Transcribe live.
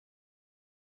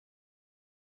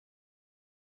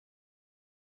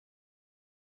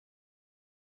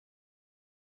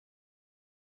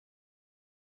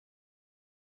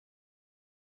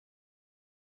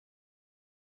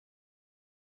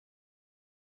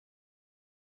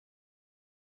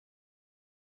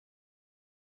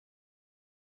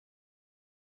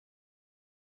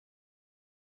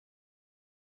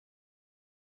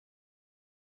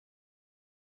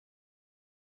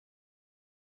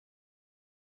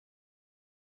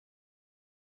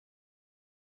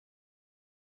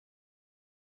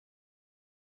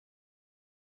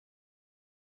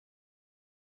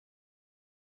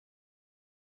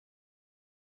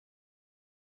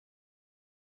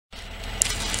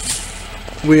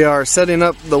We are setting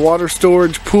up the water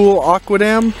storage pool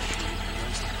AquaDam.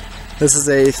 This is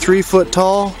a 3-foot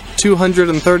tall,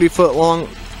 230 foot long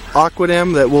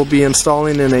AquaDam that we'll be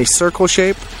installing in a circle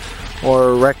shape or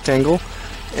a rectangle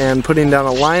and putting down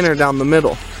a liner down the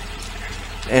middle.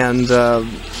 And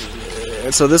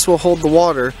so this will hold the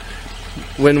water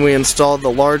when we install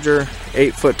the larger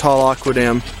 8-foot tall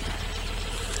AquaDam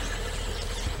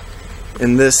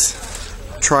in this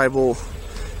tidal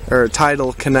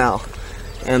canal.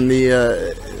 And we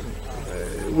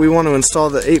want to install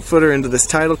the 8-footer into this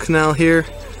tidal canal here.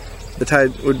 The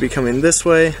tide would be coming this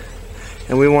way,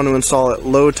 and we want to install at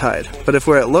low tide. But if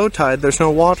we're at low tide, there's no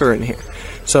water in here.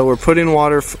 So we're putting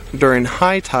water during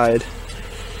high tide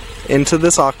into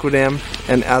this AquaDam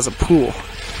and as a pool.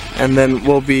 And then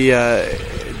we'll be,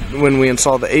 when we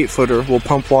install the 8-footer, we'll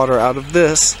pump water out of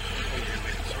this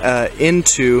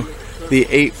into the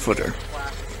 8-footer.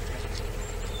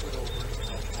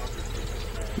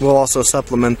 We'll also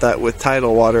supplement that with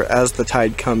tidal water as the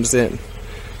tide comes in.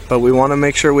 But we want to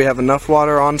make sure we have enough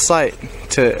water on site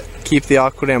to keep the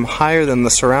AquaDam higher than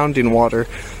the surrounding water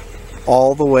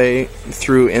all the way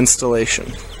through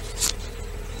installation.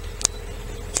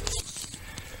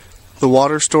 The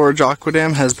water storage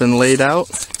AquaDam has been laid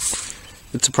out.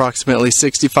 It's approximately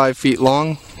 65 feet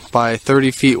long by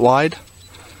 30 feet wide.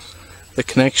 The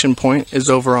connection point is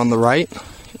over on the right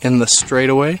in the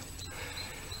straightaway.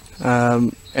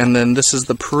 And then this is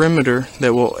the perimeter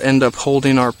that will end up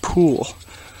holding our pool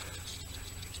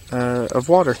of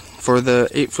water for the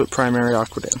 8-foot primary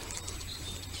AquaDam.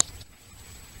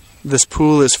 This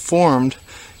pool is formed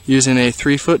using a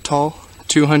 3-foot tall,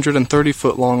 230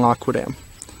 foot long AquaDam.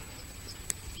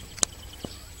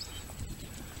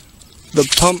 The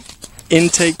pump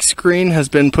intake screen has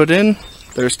been put in.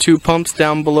 There's 2 pumps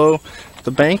down below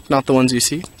the bank, not the ones you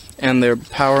see, and they're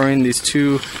powering these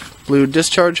 2 blue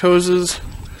discharge hoses,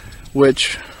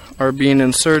 which are being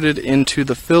inserted into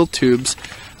the fill tubes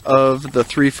of the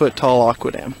 3-foot tall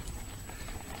AquaDam.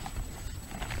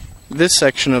 This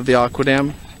section of the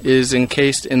AquaDam is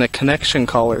encased in a connection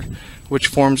collar, which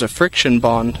forms a friction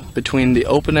bond between the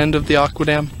open end of the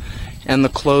AquaDam and the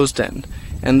closed end.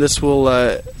 And this will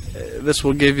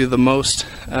give you the most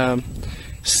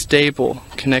stable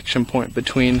connection point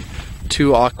between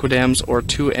 2 AquaDams or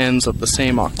 2 ends of the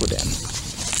same AquaDam.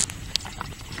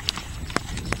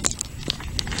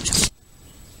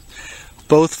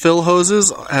 Both fill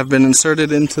hoses have been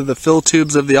inserted into the fill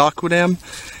tubes of the AquaDam,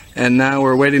 and now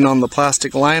we're waiting on the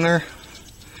plastic liner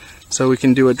so we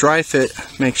can do a dry fit,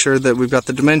 make sure that we've got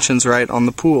the dimensions right on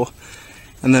the pool,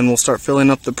 and then we'll start filling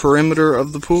up the perimeter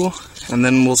of the pool, and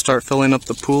then we'll start filling up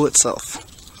the pool itself.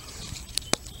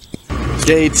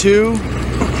 Day 2,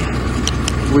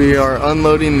 we are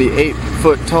unloading the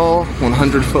 8-foot tall,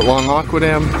 100 foot long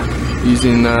AquaDam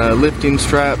using lifting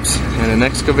straps and an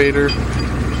excavator.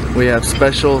 We have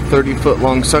special 30-foot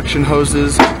long suction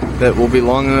hoses that will be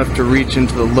long enough to reach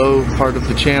into the low part of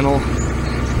the channel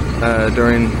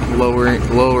during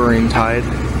lowering tide,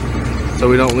 so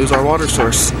we don't lose our water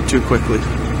source too quickly.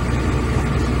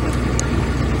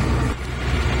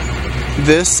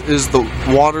 This is the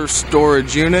water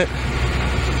storage unit.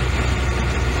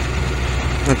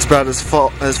 It's about as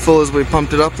full as we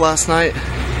pumped it up last night,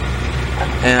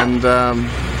 and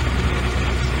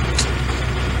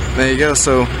there you go.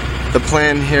 So the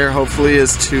plan here hopefully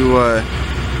is to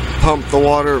pump the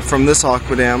water from this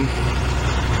AquaDam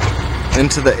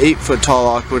into the 8-foot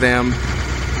tall AquaDam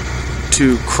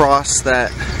to cross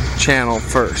that channel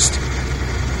first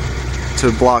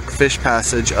to block fish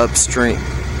passage upstream.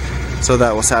 So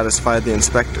that will satisfy the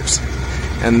inspectors.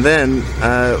 And then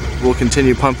we'll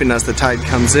continue pumping as the tide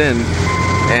comes in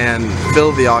and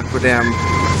fill the AquaDam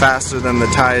faster than the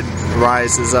tide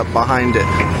rises up behind it.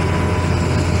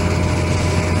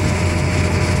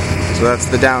 So that's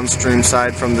the downstream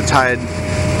side from the tide,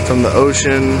 from the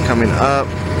ocean coming up.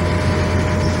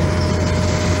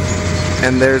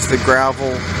 And there's the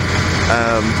gravel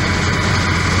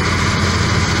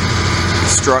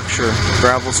structure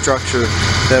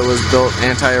that was built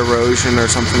anti-erosion or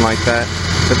something like that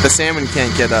the salmon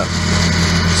can't get up.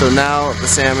 So now the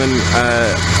salmon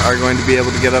are going to be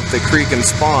able to get up the creek and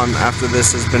spawn after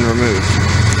this has been removed.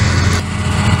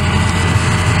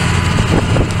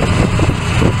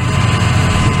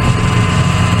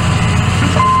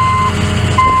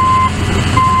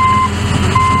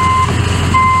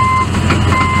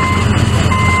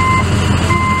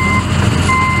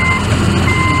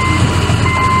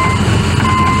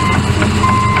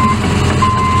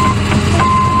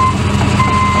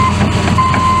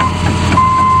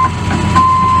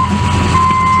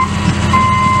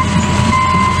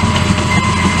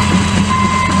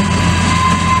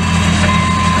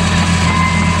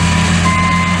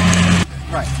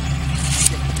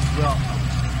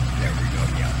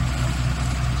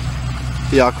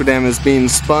 The AquaDam is being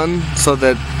spun so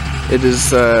that it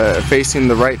is facing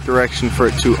the right direction for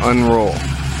it to unroll.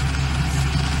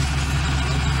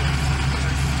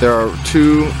 There are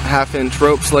 2 half-inch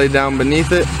ropes laid down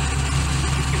beneath it,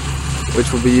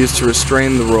 which will be used to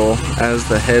restrain the roll as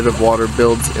the head of water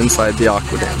builds inside the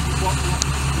AquaDam.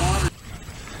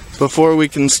 Before we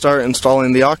can start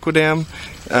installing the AquaDam,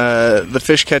 the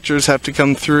fish catchers have to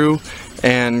come through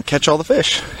and catch all the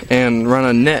fish and run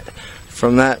a net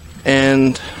from that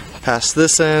end past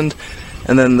this end,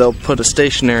 and then they'll put a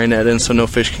stationary net in so no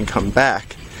fish can come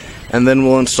back, and then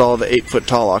we'll install the 8-foot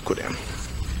tall AquaDam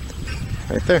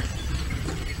right there.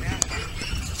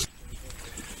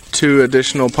 2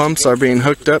 additional pumps are being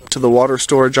hooked up to the water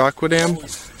storage AquaDam.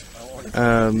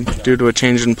 Due to a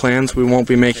change in plans, we won't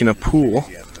be making a pool,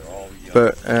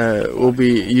 but we'll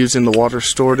be using the water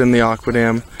stored in the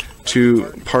AquaDam to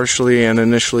partially and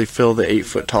initially fill the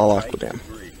 8-foot tall AquaDam.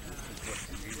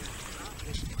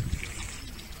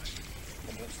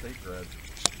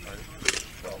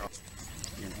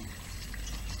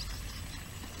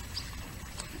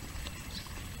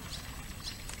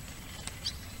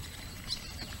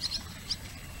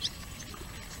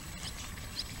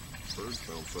 Birds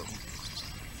found something.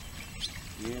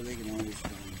 Yeah, they can always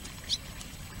find those.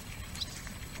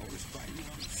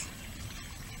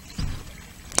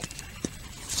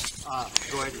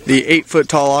 The 8-foot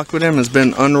tall AquaDam has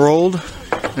been unrolled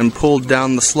and pulled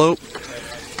down the slope.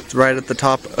 It's right at the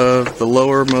top of the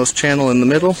lowermost channel in the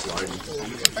middle.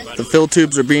 The fill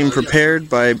tubes are being prepared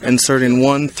by inserting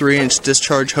 1 3-inch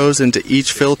discharge hose into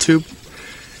each fill tube.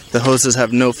 The hoses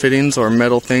have no fittings or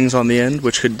metal things on the end,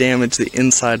 which could damage the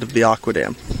inside of the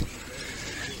AquaDam.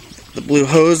 The blue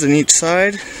hose in each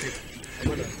side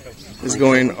is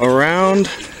going around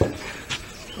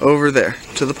over there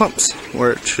to the pumps,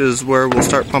 which is where we'll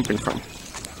start pumping from.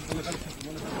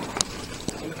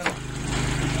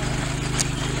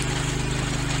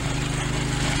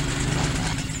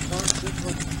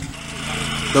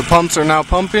 The pumps are now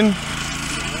pumping,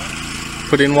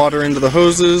 putting water into the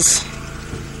hoses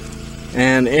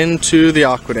and into the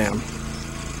AquaDam,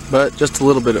 but just a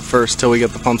little bit at first till we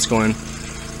get the pumps going,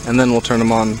 and then we'll turn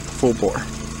them on full bore.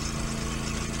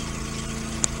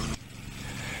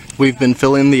 We've been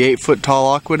filling the 8-foot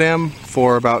tall AquaDam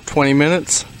for about 20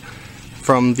 minutes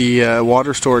from the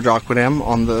water storage AquaDam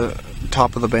on the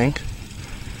top of the bank.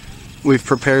 We've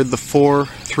prepared the 4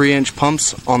 3-inch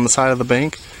pumps on the side of the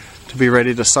bank to be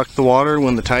ready to suck the water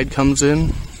when the tide comes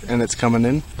in, and it's coming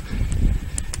in.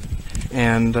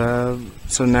 And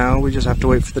so now we just have to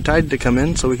wait for the tide to come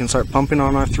in so we can start pumping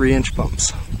on our 3-inch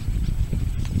pumps.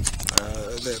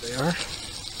 There they are.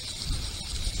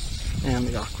 And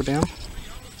the AquaDam.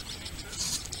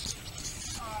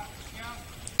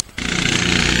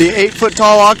 The 8-foot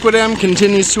tall AquaDam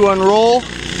continues to unroll.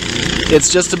 It's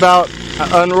just about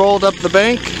unrolled up the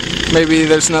bank. Maybe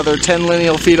there's another 10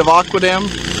 lineal feet of AquaDam.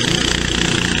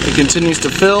 It continues to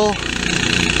fill.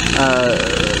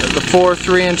 The 4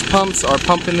 3-inch pumps are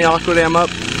pumping the AquaDam up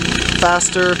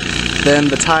faster than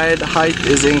the tide height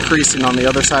is increasing on the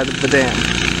other side of the dam.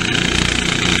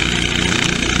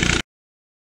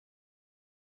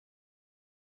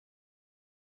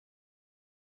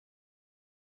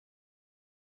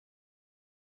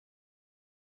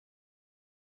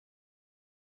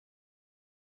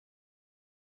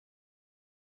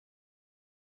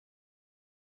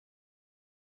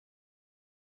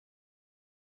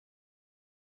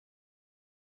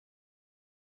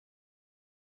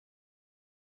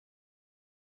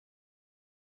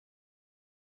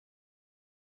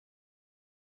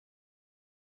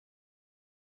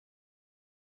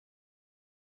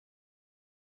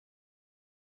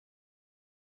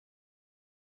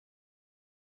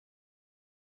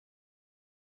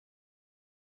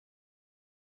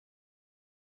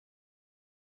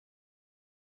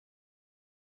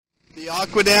 The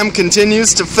AquaDam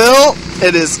continues to fill.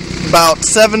 It is about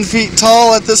 7 feet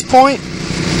tall at this point.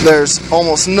 There's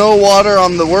almost no water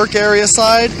on the work area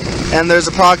side, and there's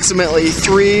approximately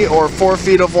 3 or 4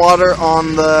 feet of water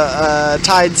on the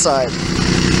tide side.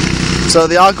 So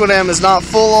the AquaDam is not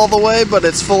full all the way, but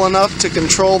it's full enough to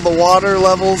control the water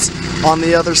levels on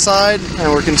the other side,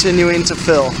 and we're continuing to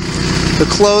fill. The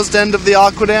closed end of the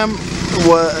AquaDam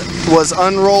was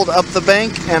unrolled up the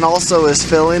bank and also is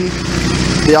filling.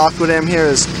 The AquaDam here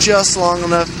is just long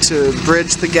enough to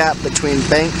bridge the gap between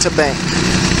bank to bank.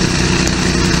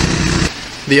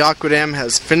 The AquaDam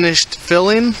has finished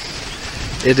filling.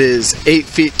 It is 8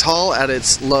 feet tall at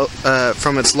its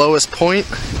from its lowest point,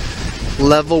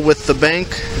 level with the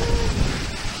bank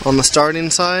on the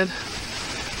starting side.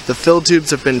 The fill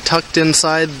tubes have been tucked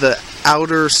inside the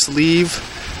outer sleeve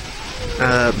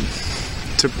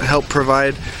to help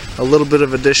provide a little bit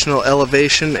of additional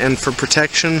elevation and for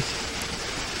protection.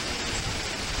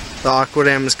 The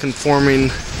AquaDam is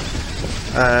conforming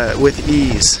with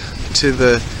ease to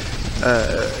the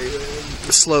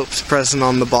slopes present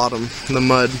on the bottom, the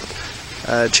mud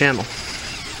channel,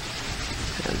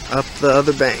 and up the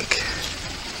other bank.